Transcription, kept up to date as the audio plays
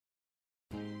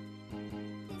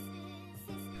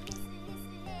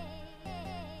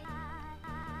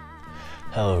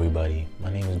Hello everybody, my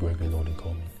name is Gregory Lorden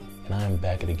Coleman, and I am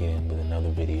back at it again with another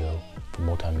video for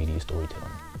multimedia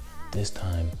storytelling. This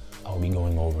time, I will be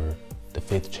going over the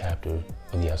 5th chapter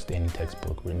of the outstanding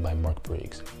textbook written by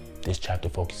Briggs. This chapter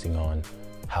focusing on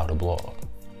how to blog.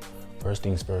 First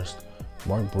things first,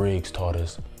 Briggs taught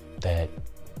us that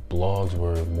blogs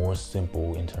were more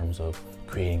simple in terms of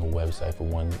creating a website for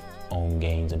one's own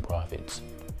gains and profits.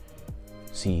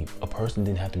 See, a person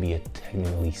didn't have to be a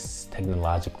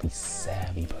technologically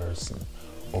savvy person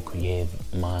or creative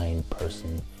mind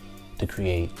person to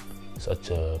create such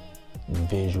a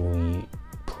visually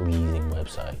pleasing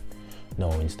website. No,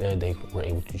 instead they were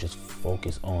able to just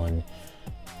focus on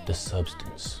the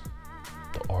substance,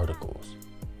 the articles.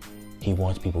 He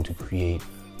wants people to create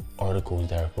articles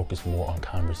that are focused more on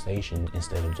conversation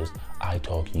instead of just I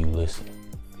talk, you listen.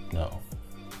 No,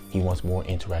 he wants more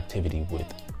interactivity with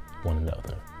one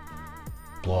another.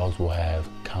 Blogs will have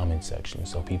comment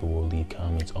sections, so people will leave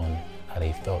comments on how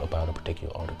they felt about a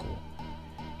particular article.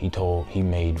 He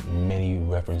made many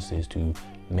references to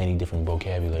many different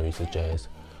vocabularies such as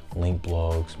link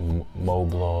blogs, mo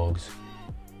blogs,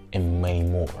 and many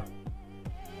more.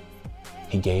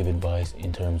 He gave advice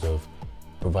in terms of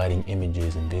providing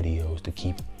images and videos to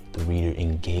keep the reader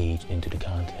engaged into the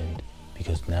content,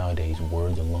 because nowadays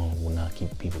words alone will not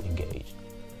keep people engaged.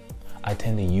 I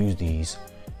tend to use these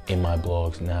in my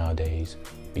blogs nowadays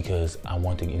because I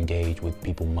want to engage with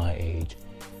people my age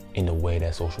in the way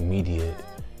that social media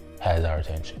has our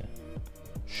attention.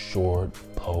 Short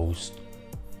posts,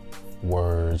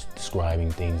 words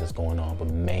describing things that's going on, but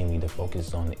mainly the focus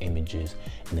is on the images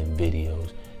and the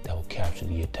videos that will capture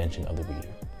the attention of the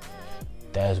reader.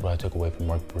 That is what I took away from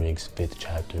Briggs' 5th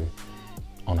chapter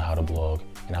on how to blog,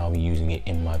 and I'll be using it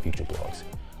in my future blogs.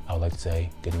 I would like to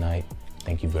say good night.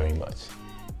 Thank you very much.